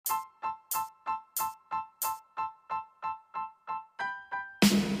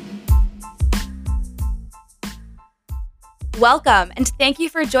Welcome, and thank you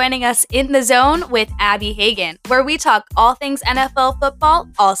for joining us in the zone with Abby Hagan, where we talk all things NFL football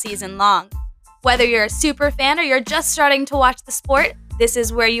all season long. Whether you're a super fan or you're just starting to watch the sport, this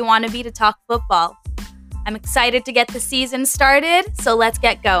is where you want to be to talk football. I'm excited to get the season started, so let's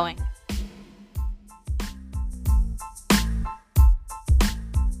get going.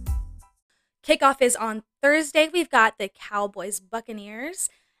 Kickoff is on Thursday. We've got the Cowboys-Buccaneers.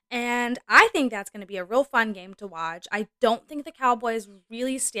 And I think that's going to be a real fun game to watch. I don't think the Cowboys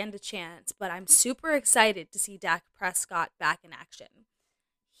really stand a chance, but I'm super excited to see Dak Prescott back in action.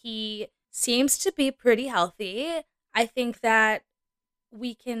 He seems to be pretty healthy. I think that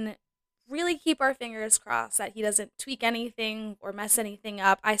we can really keep our fingers crossed that he doesn't tweak anything or mess anything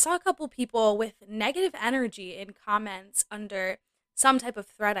up. I saw a couple people with negative energy in comments under some type of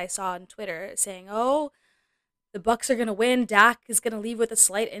thread I saw on Twitter saying, the Bucs are going to win, Dak is going to leave with a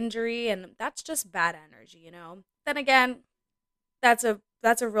slight injury, and that's just bad energy, you know? Then again, that's a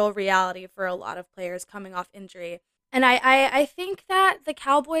real reality for a lot of players coming off injury. And I think that the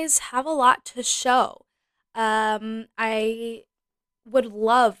Cowboys have a lot to show. I would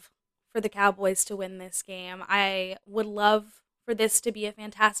love for the Cowboys to win this game. I would love for this to be a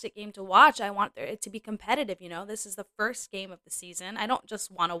fantastic game to watch. I want it to be competitive, you know? This is the first game of the season. I don't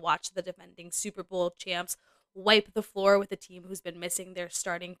just want to watch the defending Super Bowl champs wipe the floor with a team who's been missing their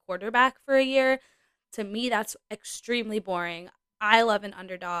starting quarterback for a year. To me, that's extremely boring. I love an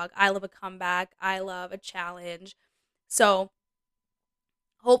underdog. I love a comeback. I love a challenge. So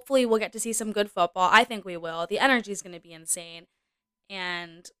hopefully we'll get to see some good football. I think we will. The energy is going to be insane.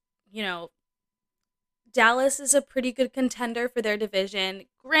 And, you know, Dallas is a pretty good contender for their division.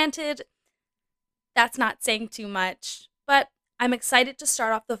 Granted, that's not saying too much, but I'm excited to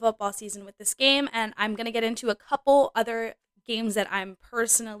start off the football season with this game, and I'm going to get into a couple other games that I'm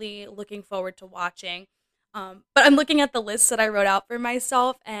personally looking forward to watching. But I'm looking at the list that I wrote out for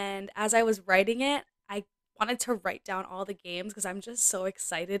myself, and as I was writing it, I wanted to write down all the games because I'm just so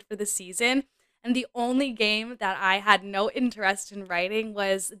excited for the season. And the only game that I had no interest in writing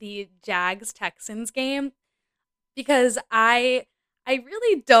was the Jags-Texans game because I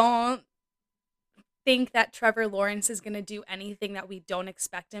really don't think that Trevor Lawrence is going to do anything that we don't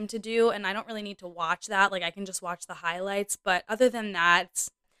expect him to do, and I don't really need to watch that. Like, I can just watch the highlights, but other than that,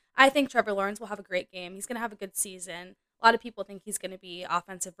 I think Trevor Lawrence will have a great game. He's going to have a good season. A lot of people think he's going to be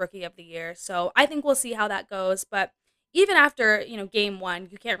Offensive Rookie of the Year, so I think we'll see how that goes, but even after, game one,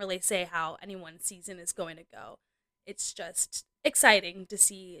 you can't really say how anyone's season is going to go. It's just exciting to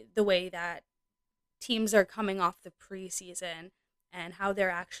see the way that teams are coming off the preseason and how they're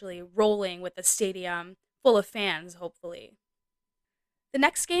actually rolling with a stadium full of fans, hopefully. The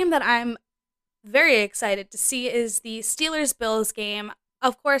next game that I'm very excited to see is the Steelers-Bills game.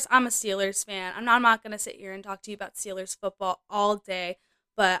 Of course, I'm a Steelers fan. I'm not going to sit here and talk to you about Steelers football all day,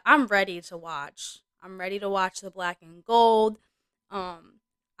 but I'm ready to watch. I'm ready to watch the black and gold. I'm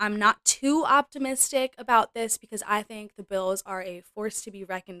not too optimistic about this because I think the Bills are a force to be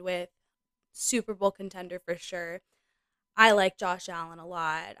reckoned with, Super Bowl contender for sure. I like Josh Allen a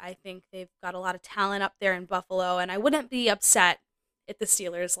lot. I think they've got a lot of talent up there in Buffalo, and I wouldn't be upset if the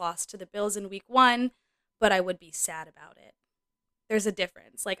Steelers lost to the Bills in week 1, but I would be sad about it. There's a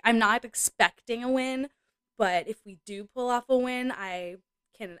difference. Like, I'm not expecting a win, but if we do pull off a win, I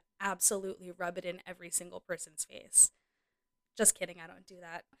can absolutely rub it in every single person's face. Just kidding, I don't do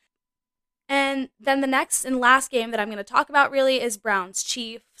that. And then the next and last game that I'm going to talk about really is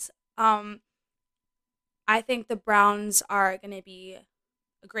Browns-Chiefs. I think the Browns are going to be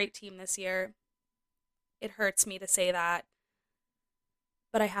a great team this year. It hurts me to say that,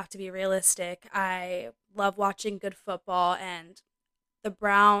 but I have to be realistic. I love watching good football, and the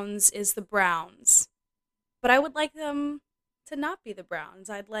Browns is the Browns. But I would like them to not be the Browns.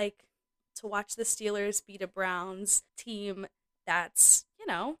 I'd like to watch the Steelers beat a Browns team that's,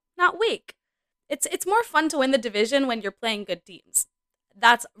 not weak. It's more fun to win the division when you're playing good teams.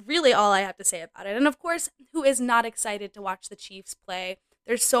 That's really all I have to say about it. And of course, who is not excited to watch the Chiefs play?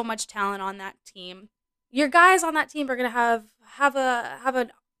 There's so much talent on that team. Your guys on that team are going to have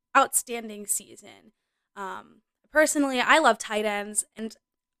an outstanding season. Personally, I love tight ends, and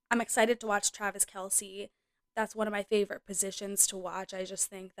I'm excited to watch Travis Kelce. That's one of my favorite positions to watch. I just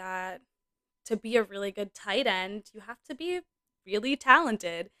think that to be a really good tight end, you have to be really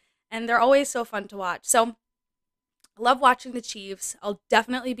talented, and they're always so fun to watch. So I love watching the Chiefs. I'll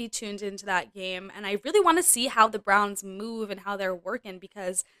definitely be tuned into that game, and I really want to see how the Browns move and how they're working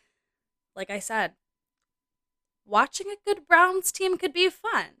because, like I said, watching a good Browns team could be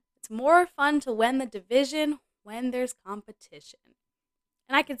fun. It's more fun to win the division when there's competition.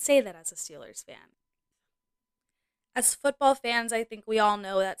 And I could say that as a Steelers fan. As football fans, I think we all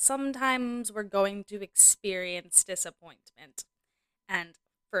know that sometimes we're going to experience disappointment. And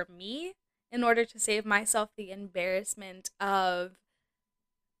for me, in order to save myself the embarrassment of,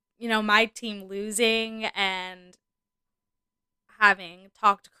 my team losing and having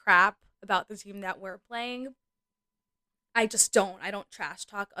talked crap about the team that we're playing, I just don't. I don't trash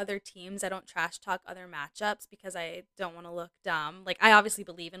talk other teams. I don't trash talk other matchups because I don't want to look dumb. Like, I obviously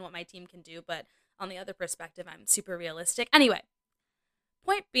believe in what my team can do, but on the other perspective, I'm super realistic. Anyway,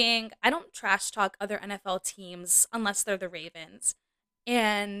 point being, I don't trash talk other NFL teams unless they're the Ravens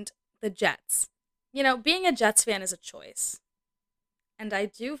and the Jets. Being a Jets fan is a choice. And I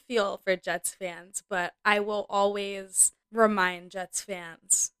do feel for Jets fans, but I will always remind Jets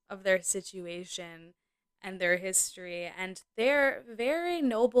fans of their situation and their history and their very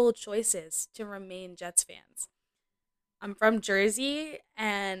noble choices to remain Jets fans. I'm from Jersey,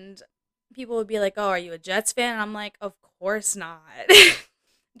 and people would be like, "Oh, are you a Jets fan?" And I'm like, "Of course not."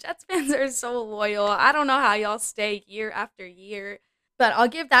 Jets fans are so loyal. I don't know how y'all stay year after year, but I'll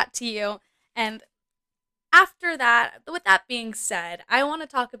give that to you. And after that, with that being said, I want to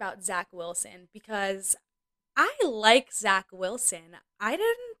talk about Zach Wilson because I like Zach Wilson. I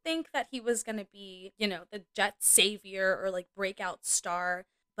didn't think that he was going to be, the Jets savior or like breakout star.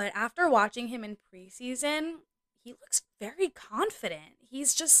 But after watching him in preseason, he looks very confident.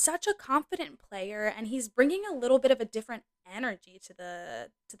 He's just such a confident player, and he's bringing a little bit of a different energy to the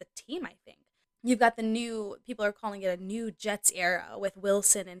team, I think. You've got the new, people are calling it a new Jets era with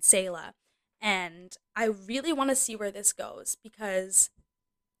Wilson and Salah. And I really want to see where this goes because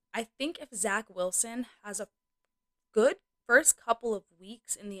I think if Zach Wilson has a good first couple of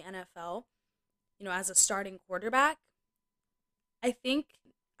weeks in the NFL, as a starting quarterback, I think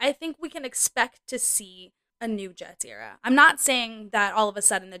I think we can expect to see a new Jets era. I'm not saying that all of a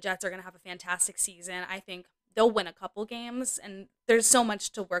sudden the Jets are going to have a fantastic season. I think they'll win a couple games and there's so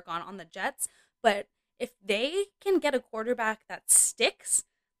much to work on the Jets, but if they can get a quarterback that sticks,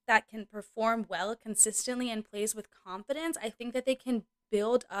 that can perform well consistently and plays with confidence, I think that they can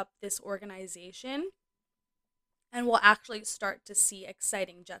build up this organization and we'll actually start to see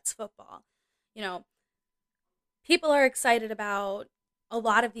exciting Jets football. You know, people are excited about a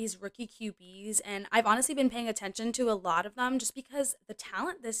lot of these rookie QBs, and I've honestly been paying attention to a lot of them just because the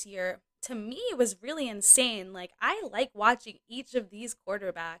talent this year to me was really insane. Like, I like watching each of these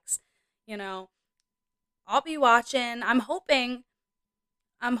quarterbacks. You know, I'll be watching. I'm hoping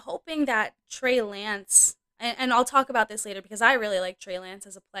that Trey Lance, and I'll talk about this later because I really like Trey Lance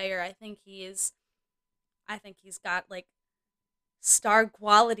as a player. I think he's got like star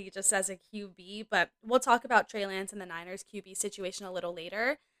quality just as a QB, but we'll talk about Trey Lance and the Niners QB situation a little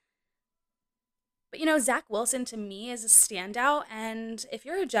later. But Zach Wilson to me is a standout, and if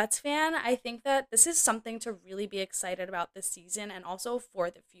you're a Jets fan, I think that this is something to really be excited about this season and also for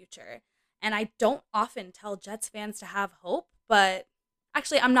the future. And I don't often tell Jets fans to have hope, but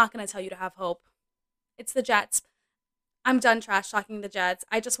actually, I'm not going to tell you to have hope. It's the Jets. I'm done trash talking the Jets.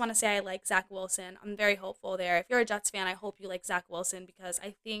 I just want to say I like Zach Wilson. I'm very hopeful there. If you're a Jets fan, I hope you like Zach Wilson because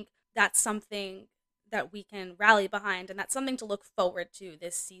I think that's something that we can rally behind and that's something to look forward to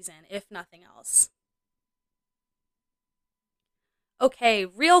this season, if nothing else. Okay,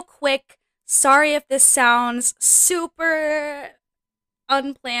 real quick. Sorry if this sounds super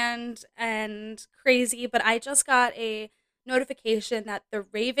unplanned and crazy, but I just got a notification that the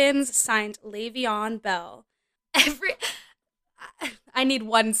Ravens signed Le'Veon Bell. Every I need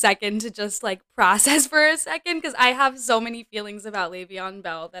 1 second to just like process for a second because I have so many feelings about Le'Veon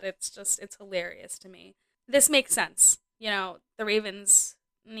Bell that it's hilarious to me. This makes sense. The Ravens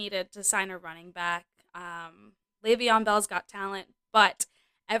needed to sign a running back. Le'Veon Bell's got talent, but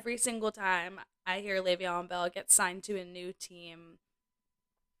every single time I hear Le'Veon Bell get signed to a new team,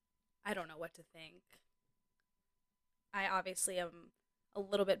 I don't know what to think. I obviously am a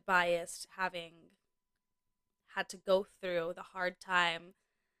little bit biased having had to go through the hard time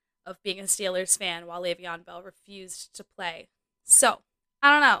of being a Steelers fan while Le'Veon Bell refused to play. So,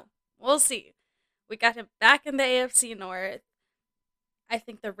 I don't know. We'll see. We got him back in the AFC North. I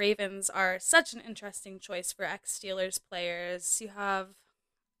think the Ravens are such an interesting choice for ex-Steelers players. You have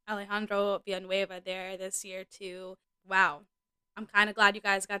Alejandro Villanueva there this year, too. Wow. I'm kind of glad you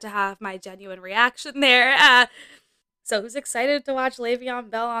guys got to have my genuine reaction there. So who's excited to watch Le'Veon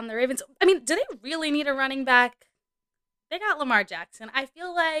Bell on the Ravens? I mean, do they really need a running back? They got Lamar Jackson. I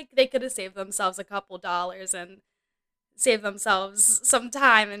feel like they could have saved themselves a couple dollars and saved themselves some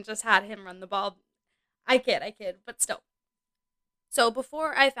time and just had him run the ball. I kid, but still. So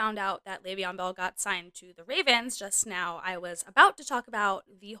before I found out that Le'Veon Bell got signed to the Ravens just now, I was about to talk about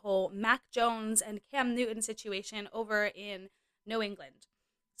the whole Mac Jones and Cam Newton situation over in New England.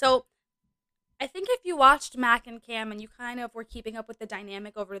 So I think if you watched Mac and Cam and you kind of were keeping up with the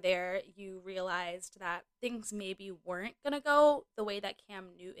dynamic over there, you realized that things maybe weren't going to go the way that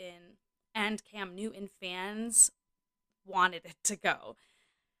Cam Newton and Cam Newton fans wanted it to go.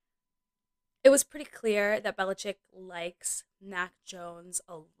 It was pretty clear that Belichick likes Mac Jones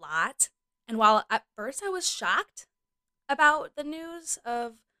a lot. And while at first I was shocked about the news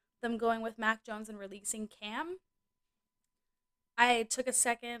of them going with Mac Jones and releasing Cam, I took a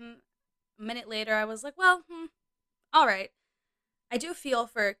minute later, I was like, well, all right. I do feel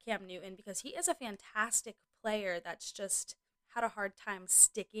for Cam Newton because he is a fantastic player that's just had a hard time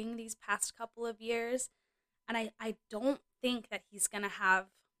sticking these past couple of years. And I don't think that he's going to have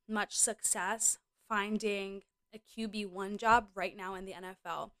much success finding a QB1 job right now in the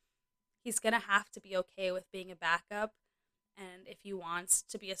NFL. He's going to have to be okay with being a backup. And if he wants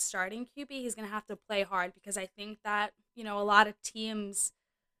to be a starting QB, he's going to have to play hard because I think that, a lot of teams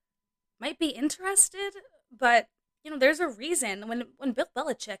might be interested, but, there's a reason when Bill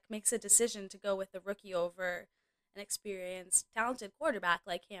Belichick makes a decision to go with a rookie over an experienced, talented quarterback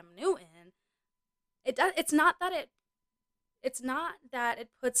like Cam Newton. It's not that it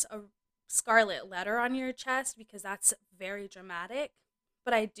puts a scarlet letter on your chest because that's very dramatic,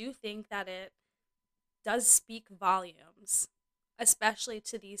 but I do think that it does speak volumes, especially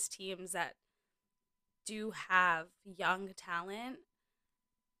to these teams that do have young talent.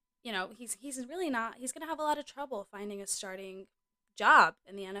 He's really not he's going to have a lot of trouble finding a starting job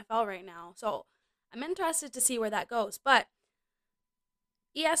in the NFL right now. So, I'm interested to see where that goes, but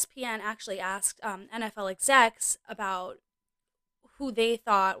ESPN actually asked NFL execs about who they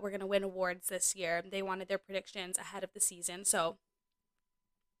thought were going to win awards this year. They wanted their predictions ahead of the season. So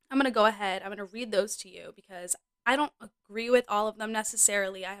I'm going to go ahead. I'm going to read those to you because I don't agree with all of them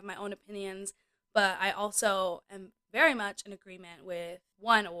necessarily. I have my own opinions, but I also am very much in agreement with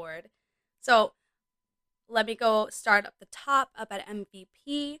one award. So let me go start up the top, up at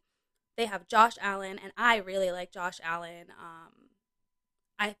MVP. They have Josh Allen, and I really like Josh Allen.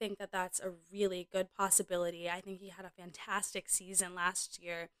 I think that that's a really good possibility. I think he had a fantastic season last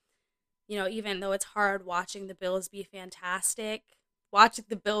year. Even though it's hard watching the Bills be fantastic,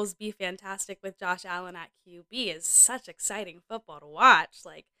 with Josh Allen at QB is such exciting football to watch.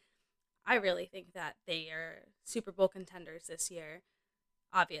 Like, I really think that they are Super Bowl contenders this year.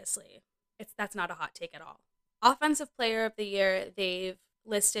 Obviously, that's not a hot take at all. Offensive Player of the Year, they've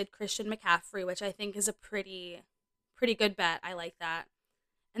listed Christian McCaffrey, which I think is a pretty good bet. I like that.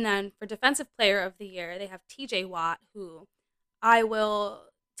 And then for Defensive Player of the Year, they have TJ Watt, who I will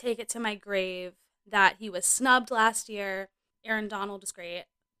take it to my grave that he was snubbed last year. Aaron Donald is great.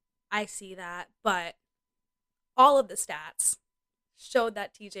 I see that. But all of the stats showed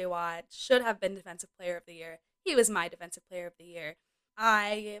that TJ Watt should have been Defensive Player of the Year. He was my Defensive Player of the Year.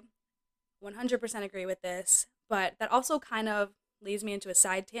 I 100% agree with this, but that also kind of leads me into a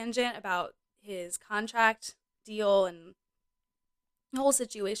side tangent about his contract deal and the whole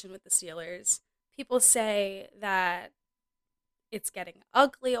situation with the Steelers. People say that it's getting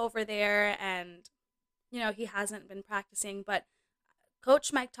ugly over there and, he hasn't been practicing, but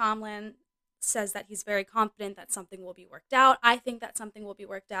Coach Mike Tomlin says that he's very confident that something will be worked out. I think that something will be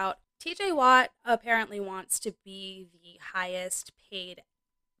worked out. TJ Watt apparently wants to be the highest paid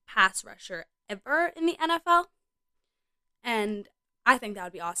pass rusher ever in the NFL, and I think that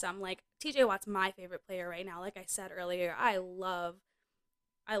would be awesome. Like, TJ Watt's my favorite player right now. Like I said earlier, I love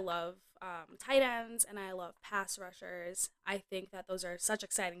tight ends and I love pass rushers. I think that those are such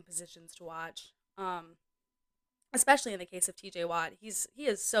exciting positions to watch. Especially in the case of TJ Watt, he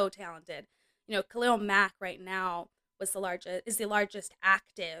is so talented. Khalil Mack right now is the largest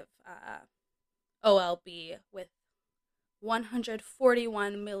active OLB with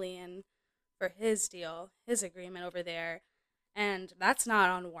 $141 million for his deal, his agreement over there, and that's not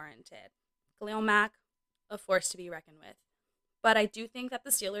unwarranted. Khalil Mack, a force to be reckoned with. But I do think that the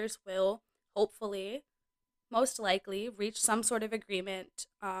Steelers will hopefully, most likely, reach some sort of agreement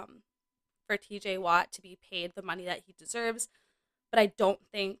for TJ Watt to be paid the money that he deserves. But I don't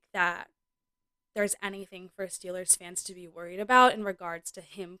think that there's anything for Steelers fans to be worried about in regards to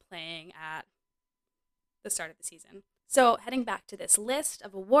him playing at the start of the season. So heading back to this list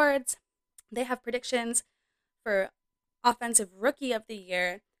of awards, they have predictions for Offensive Rookie of the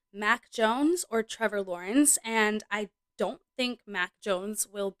Year, Mac Jones or Trevor Lawrence, and I don't think Mac Jones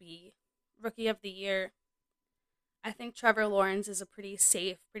will be Rookie of the Year. I think Trevor Lawrence is a pretty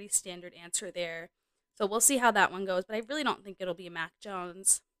safe, pretty standard answer there. So we'll see how that one goes, but I really don't think it'll be Mac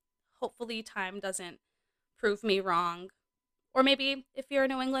Jones. Hopefully, time doesn't prove me wrong. Or maybe if you're a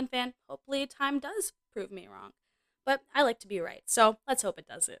New England fan, hopefully, time does prove me wrong. But I like to be right, so let's hope it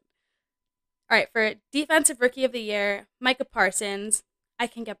doesn't. All right, for Defensive Rookie of the Year, Micah Parsons. I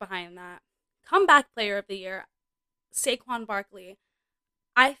can get behind that. Comeback Player of the Year, Saquon Barkley.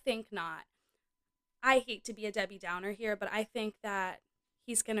 I think not. I hate to be a Debbie Downer here, but I think that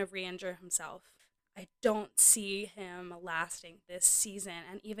he's going to re injure himself. I don't see him lasting this season.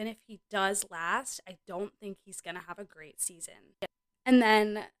 And even if he does last, I don't think he's going to have a great season. And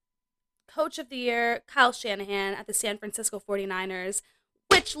then Coach of the Year, Kyle Shanahan at the San Francisco 49ers,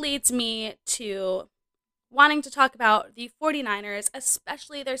 which leads me to wanting to talk about the 49ers,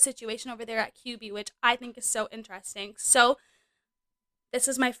 especially their situation over there at QB, which I think is so interesting. So, this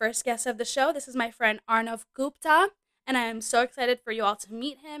is my first guest of the show. This is my friend Arnav Gupta, and I am so excited for you all to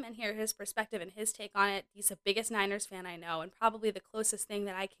meet him and hear his perspective and his take on it. He's the biggest Niners fan I know, and probably the closest thing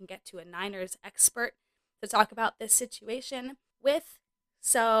that I can get to a Niners expert to talk about this situation with.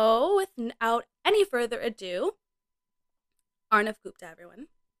 So, without any further ado, Arnav Gupta, everyone.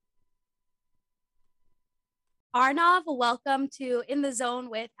 Arnav, welcome to In the Zone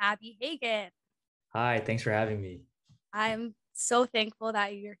with Abby Hagan. Hi, thanks for having me. I'm so thankful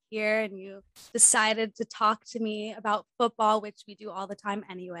that you're here and you decided to talk to me about football, which we do all the time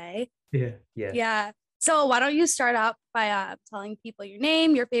anyway. Yeah. So why don't you start out by telling people your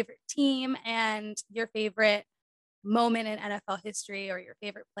name, your favorite team, and your favorite moment in NFL history or your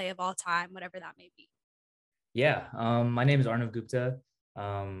favorite play of all time, whatever that may be. Yeah. My name is Arnav Gupta.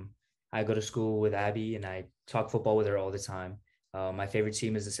 I go to school with Abby and I talk football with her all the time. My favorite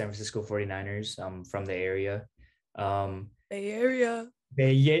team is the San Francisco 49ers. I'm from the area. Bay Area.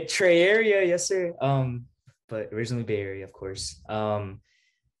 Trey area, yes, sir. But originally Bay Area, of course. As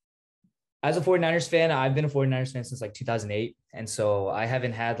a 49ers fan, I've been a 49ers fan since like 2008. And so I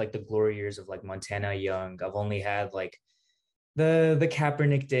haven't had like the glory years of like Montana Young. I've only had like the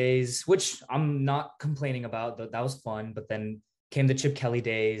Kaepernick days, which I'm not complaining about. That was fun. But then came the Chip Kelly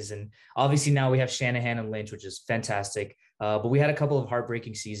days. And obviously now we have Shanahan and Lynch, which is fantastic. But we had a couple of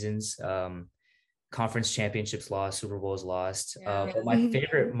heartbreaking seasons. Conference championships lost, Super Bowls lost. But my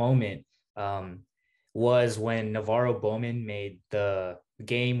favorite moment was when Navarro Bowman made the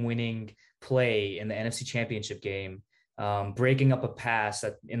game-winning play in the NFC Championship game, breaking up a pass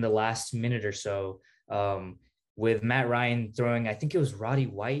in the last minute or so, with Matt Ryan throwing, I think it was Roddy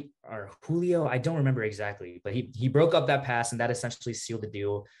White or Julio. I don't remember exactly, but he broke up that pass, and that essentially sealed the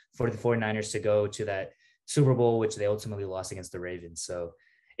deal for the 49ers to go to that Super Bowl, which they ultimately lost against the Ravens. So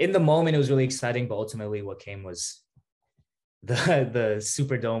in the moment, it was really exciting, but ultimately what came was the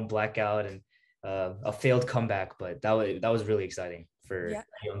Superdome blackout and a failed comeback. But that was really exciting for a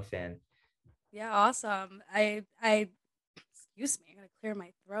young fan. Yeah, awesome. I excuse me, I'm gonna clear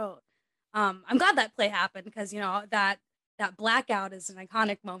my throat. I'm glad that play happened because that blackout is an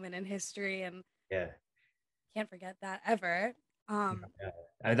iconic moment in history, and can't forget that ever.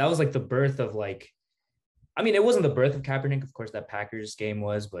 That was like the birth of it wasn't the birth of Kaepernick, of course, that Packers game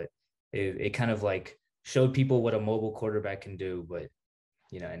was, but it kind of like showed people what a mobile quarterback can do. But,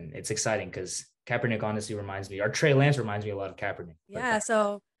 and it's exciting because Kaepernick honestly reminds me, or Trey Lance reminds me a lot of Kaepernick. Yeah,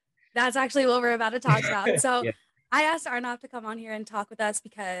 so that's actually what we're about to talk about. So I asked Arnav to come on here and talk with us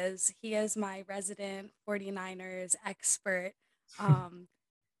because he is my resident 49ers expert.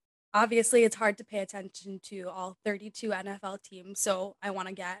 Obviously, it's hard to pay attention to all 32 NFL teams, so I want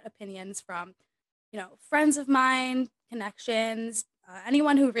to get opinions from friends of mine, connections,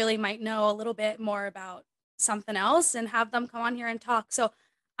 anyone who really might know a little bit more about something else and have them come on here and talk. So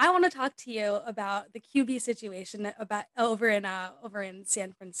I want to talk to you about the QB situation about over in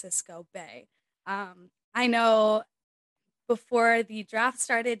San Francisco Bay. I know before the draft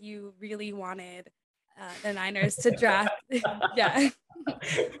started, you really wanted the Niners to draft. Yeah.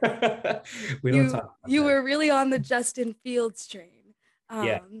 You were really on the Justin Fields train.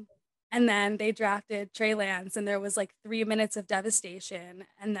 And then they drafted Trey Lance, and there was like 3 minutes of devastation.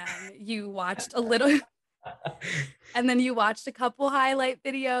 And then you watched a couple highlight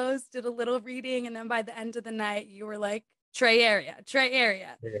videos, did a little reading, and then by the end of the night, you were like, Trey area.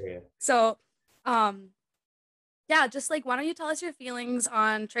 So, just like, why don't you tell us your feelings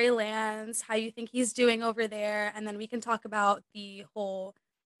on Trey Lance, how you think he's doing over there, and then we can talk about the whole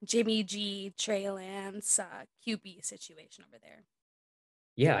Jimmy G, Trey Lance, QB situation over there.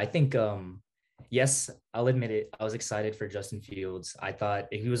 Yeah, I think, yes, I'll admit it. I was excited for Justin Fields. I thought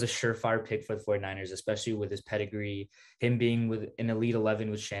he was a surefire pick for the 49ers, especially with his pedigree, him being with an Elite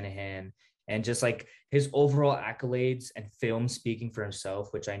 11 with Shanahan, And just like his overall accolades and film speaking for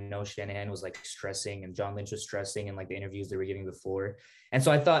himself, which I know Shanahan was like stressing and John Lynch was stressing in like the interviews they were giving before. And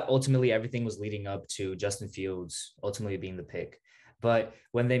so I thought ultimately everything was leading up to Justin Fields ultimately being the pick. But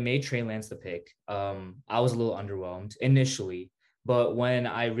when they made Trey Lance the pick, I was a little underwhelmed initially. But when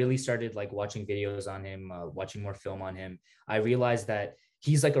I really started like watching videos on him, watching more film on him, I realized that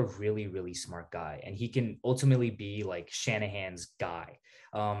he's like a really, really smart guy and he can ultimately be like Shanahan's guy.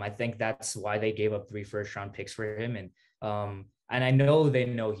 I think that's why they gave up 3 first-round picks for him. And I know they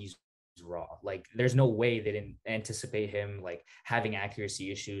know he's raw. Like there's no way they didn't anticipate him like having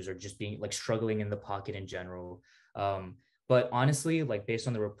accuracy issues or just being like struggling in the pocket in general. But honestly, like based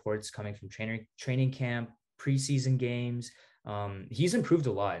on the reports coming from training camp, preseason games, he's improved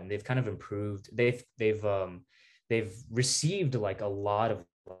a lot, and they've kind of improved. They've received like a lot of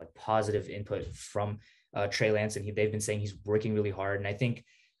like positive input from Trey Lance, and they've been saying he's working really hard. And I think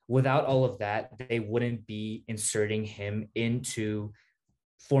without all of that, they wouldn't be inserting him into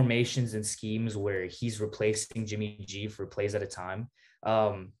formations and schemes where he's replacing Jimmy G for plays at a time.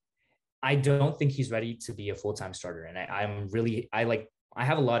 Um, I don't think he's ready to be a full time starter, and I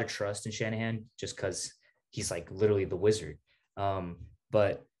have a lot of trust in Shanahan just because he's like literally the wizard.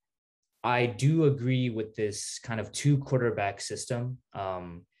 But I do agree with this kind of 2 quarterback system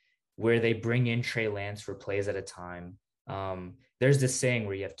where they bring in Trey Lance for plays at a time. There's this saying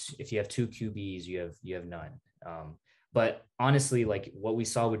where if you have 2 QBs, you have none. But honestly, like what we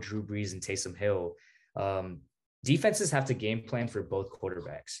saw with Drew Brees and Taysom Hill, um, defenses have to game plan for both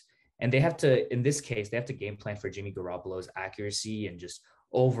quarterbacks. And they have to, in this case, they have to game plan for Jimmy Garoppolo's accuracy and just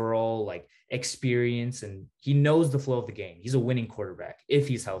overall like experience. And he knows the flow of the game. He's a winning quarterback if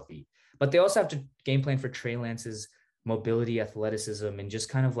he's healthy. But they also have to game plan for Trey Lance's mobility, athleticism, and just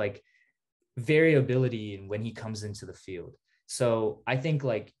kind of like variability in when he comes into the field. So I think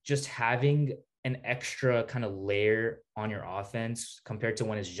like just having an extra kind of layer on your offense compared to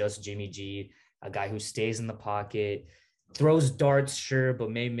when it's just Jimmy G, a guy who stays in the pocket, throws darts, sure, but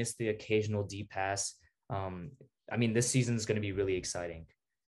may miss the occasional deep pass. Um, I mean, this season is going to be really exciting.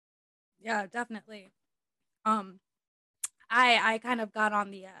 Yeah, definitely. Um, I kind of got on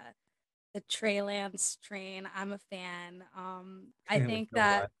the Trey Lance train. I'm a fan. I think So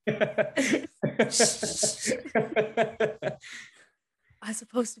that what? I'm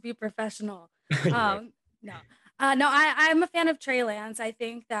supposed to be professional. You're right. No. No, I'm a fan of Trey Lance. I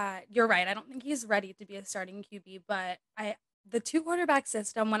think that you're right. I don't think he's ready to be a starting QB, but the 2 quarterback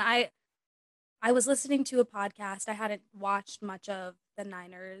system, when I was listening to a podcast, I hadn't watched much of the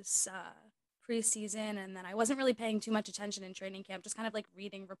Niners preseason, and then I wasn't really paying too much attention in training camp, just kind of like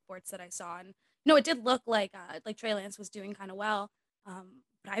reading reports that I saw. And it did look like Trey Lance was doing kind of well.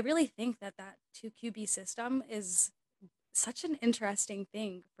 But I really think that that 2 QB system is such an interesting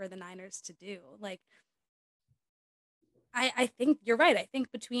thing for the Niners to do. Like I think you're right. I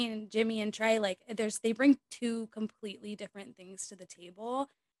think between Jimmy and Trey, like they bring 2 completely different things to the table.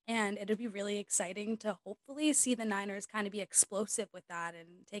 And it'd be really exciting to hopefully see the Niners kind of be explosive with that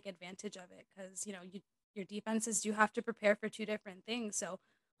and take advantage of it. Because, your defenses do have to prepare for 2 different things. So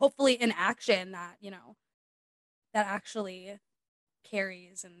hopefully in action that actually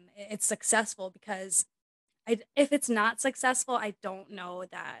carries and it's successful because if it's not successful, I don't know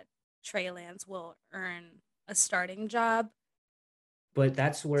that Trey Lance will earn a starting job But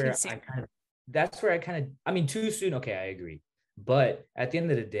too soon. I mean, too soon. Okay, I agree. But at the end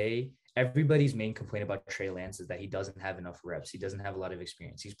of the day, everybody's main complaint about Trey Lance is that he doesn't have enough reps. He doesn't have a lot of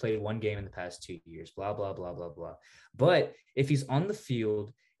experience. He's played 1 game in the past 2 years, blah, blah, blah, blah, blah. But if he's on the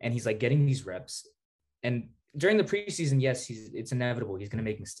field and he's like getting these reps, and during the preseason, yes, it's inevitable. He's going to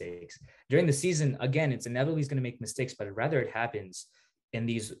make mistakes. During the season, again, it's inevitable he's going to make mistakes, but rather it happens in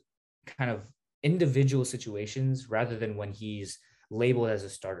these kind of individual situations rather than when he's labeled as a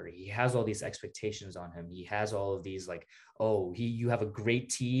starter. He has all these expectations on him. He has all of these like, oh, you have a great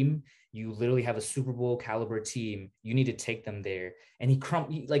team. You literally have a Super Bowl caliber team. You need to take them there. And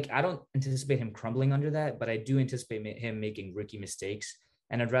like I don't anticipate him crumbling under that, but I do anticipate him making rookie mistakes.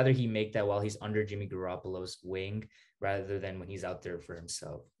 And I'd rather he make that while he's under Jimmy Garoppolo's wing rather than when he's out there for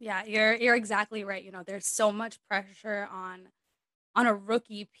himself. Yeah, you're exactly right. There's so much pressure on a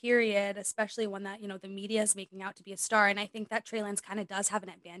rookie period, especially when that, the media is making out to be a star. And I think that Trey Lance kind of does have an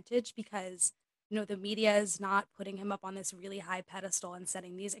advantage because, the media is not putting him up on this really high pedestal and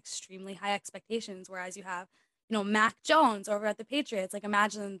setting these extremely high expectations. Whereas you have, Mac Jones over at the Patriots, like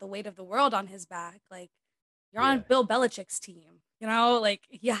imagine the weight of the world on his back. Like you're on Yeah. Bill Belichick's team, like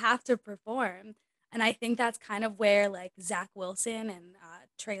you have to perform. And I think that's kind of where like Zach Wilson and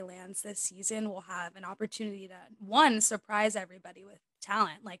Trey Lance this season will have an opportunity to, one, surprise everybody with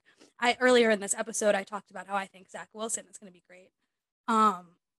talent. Like I earlier in this episode, I talked about how I think Zach Wilson is going to be great.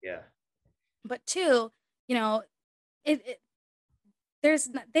 Yeah. But two, you know, it there's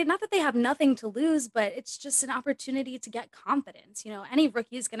not that they have nothing to lose, but it's just an opportunity to get confidence. Any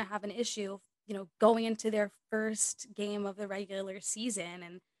rookie is going to have an issue, going into their first game of the regular season.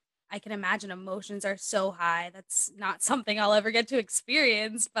 And I can imagine emotions are so high. That's not something I'll ever get to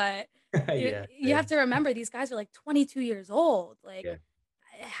experience, but Yeah. you have to remember these guys are like 22 years old. Like Yeah.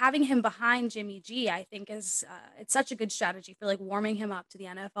 having him behind Jimmy G, I think is it's such a good strategy for like warming him up to the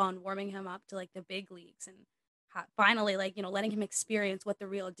NFL and warming him up to like the big leagues and finally like letting him experience what the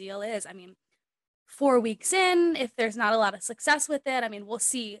real deal is. I mean, 4 weeks in, if there's not a lot of success with it, I mean, we'll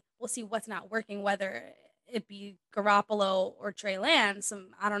see what's not working, whether it be Garoppolo or Trey Lance.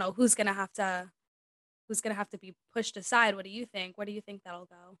 I don't know who's gonna have to be pushed aside. What do you think? Where do you think that'll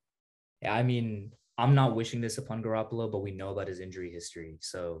go? Yeah, I mean, I'm not wishing this upon Garoppolo, but we know about his injury history.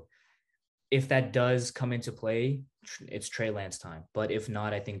 So if that does come into play, it's Trey Lance time. But if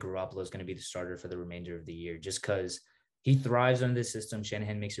not, I think Garoppolo is going to be the starter for the remainder of the year, just because he thrives under this system.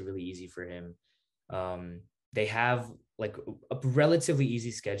 Shanahan makes it really easy for him. They have like a relatively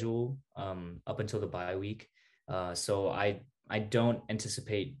easy schedule up until the bye week. So I don't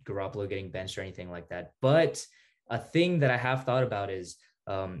anticipate Garoppolo getting benched or anything like that. But a thing that I have thought about is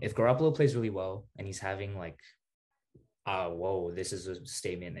if Garoppolo plays really well and he's having like whoa, this is a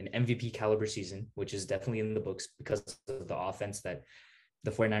statement, an MVP caliber season, which is definitely in the books because of the offense that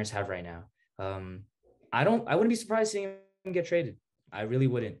the 49ers have right now. I wouldn't be surprised seeing him get traded. I really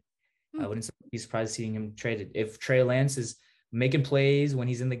wouldn't. I wouldn't be surprised seeing him traded. If Trey Lance is making plays when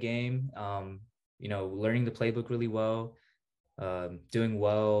he's in the game, learning the playbook really well, doing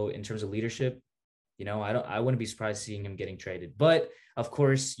well in terms of leadership, I wouldn't be surprised seeing him getting traded. But of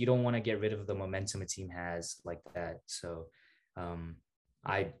course, you don't want to get rid of the momentum a team has like that. So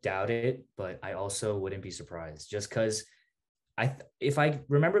I doubt it, but I also wouldn't be surprised just because if I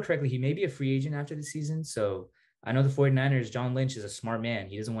remember correctly, he may be a free agent after the season. So I know the 49ers, John Lynch is a smart man.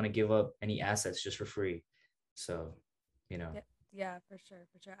 He doesn't want to give up any assets just for free. So, Yeah, for sure,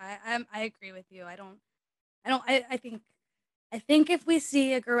 for sure. I agree with you. I think if we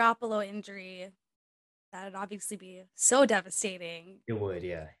see a Garoppolo injury, that'd obviously be so devastating. it would,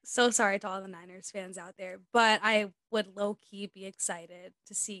 yeah. So sorry to all the Niners fans out there, but I would low key be excited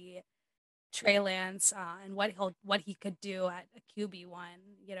to see Trey Lance and what he could do at a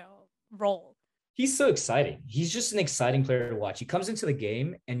QB1, role. He's so exciting. He's just an exciting player to watch. He comes into the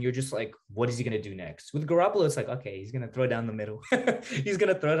game and you're just like, what is he going to do next? With Garoppolo, it's like, okay, he's going to throw down the middle. He's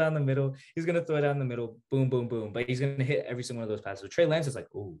going to throw down the middle. He's going to throw down the middle. Boom, boom, boom. But he's going to hit every single one of those passes. With Trey Lance is like,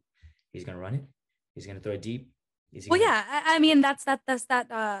 oh, he's going to run it. He's going to throw it deep. Well, yeah, I mean that's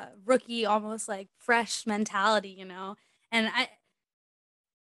that rookie almost like fresh mentality. And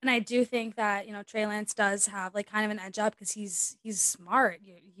I do think that Trey Lance does have like kind of an edge up because he's smart.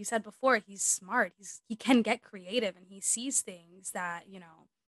 You said before he's smart. He can get creative and he sees things that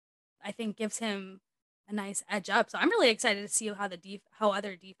I think gives him a nice edge up. So I'm really excited to see how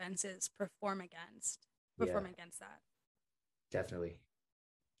other defenses perform against that. Definitely.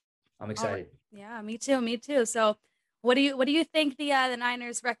 I'm excited. Yeah, me too. Me too. So, what do you think the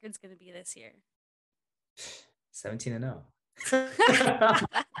Niners record's going to be this year? 17-0.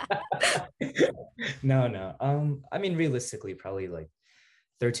 No. I mean, realistically, probably like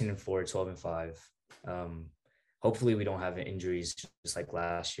 13-4, 12-5. Hopefully we don't have injuries just like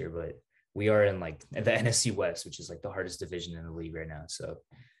last year, but we are in like the NFC West, which is like the hardest division in the league right now. So,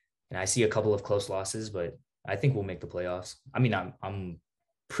 and I see a couple of close losses, but I think we'll make the playoffs. I mean, I'm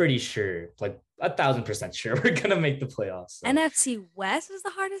pretty sure, like 1,000% sure we're gonna make the playoffs. So. NFC West is the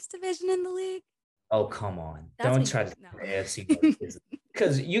hardest division in the league. Oh, come on. Don't try to AFC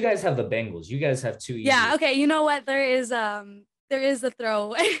because you guys have the Bengals. You guys have two easy. Yeah, okay. You know what? There is the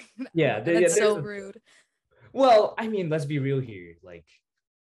throwaway. Yeah, that's so rude. Well, I mean, let's be real here. Like,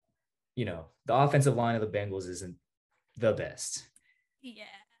 the offensive line of the Bengals isn't the best. Yeah.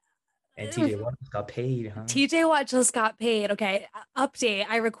 And TJ Watt just got paid, huh? TJ Watt just got paid. Okay, update.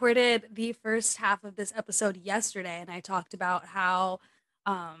 I recorded the first half of this episode yesterday, and I talked about how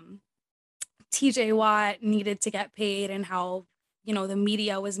TJ Watt needed to get paid and how, the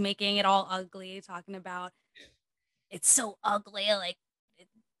media was making it all ugly, talking about it's so ugly, like,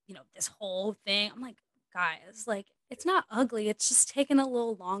 this whole thing. I'm like, guys, like, it's not ugly. It's just taking a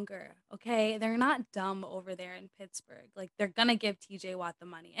little longer, okay? They're not dumb over there in Pittsburgh. Like, they're going to give TJ Watt the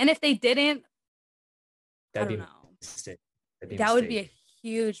money. And if they didn't, I don't know. That would be a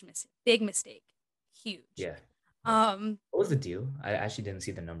huge mistake. Big mistake. Huge. Yeah. Um, What was the deal? I actually didn't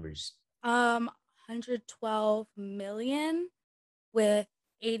see the numbers. 112 million with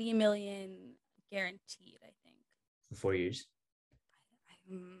 80 million guaranteed, I think. For 4 years.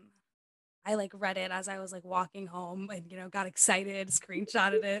 I, mm, I like read it as I was like walking home and got excited,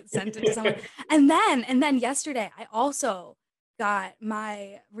 screenshotted it, sent it to someone. And then yesterday I also got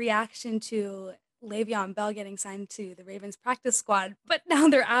my reaction to Le'Veon Bell getting signed to the Ravens practice squad, but now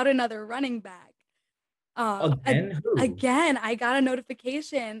they're out another running back. Again, who? Again, I got a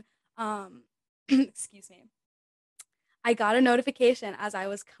notification. Excuse me. I got a notification as I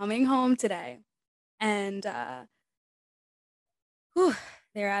was coming home today, and whew,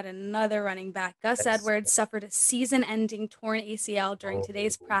 they're at another running back. Gus That's Edwards suffered a season-ending torn ACL during oh,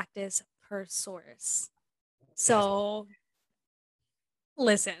 today's practice, per source. that's So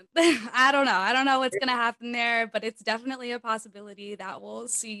listen, I don't know what's gonna happen there, but it's definitely a possibility that we'll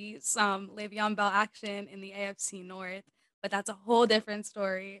see some Le'Veon Bell action in the AFC North. But that's a whole different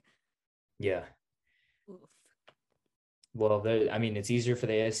story. yeah. Oof. Well, I mean, it's easier for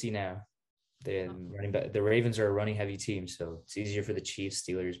the AFC now. Oh, The Ravens are a running heavy team, so it's easier for the Chiefs,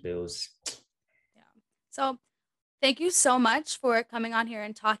 Steelers, Bills. yeah. So thank you so much for coming on here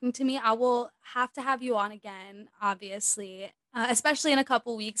and talking to me. I will have to have you on again, obviously, especially in a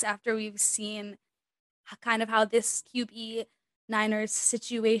couple weeks after we've seen kind of how this QB Niners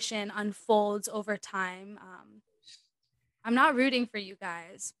situation unfolds over time. I'm not rooting for you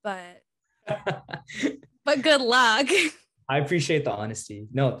guys, but good luck. I appreciate the honesty.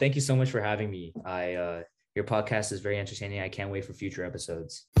 No, thank you so much for having me. Your podcast is very entertaining. I can't wait for future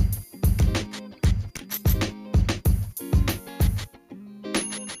episodes.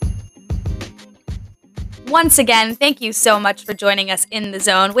 Once again, thank you so much for joining us in the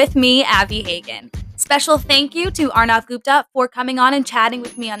zone with me, Abby Hagen. Special thank you to Arnav Gupta for coming on and chatting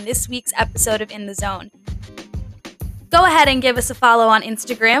with me on this week's episode of In the Zone. Go ahead and give us a follow on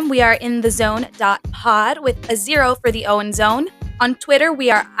Instagram. We are inthezone.pod with a 0 for the O in zone. On Twitter, we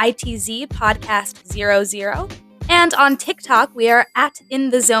are ITZ Podcast 00. And on TikTok, we are at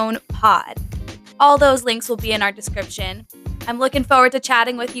InTheZonePod. All those links will be in our description. I'm looking forward to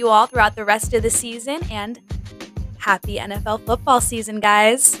chatting with you all throughout the rest of the season, and happy NFL football season,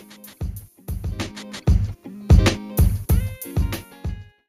 guys.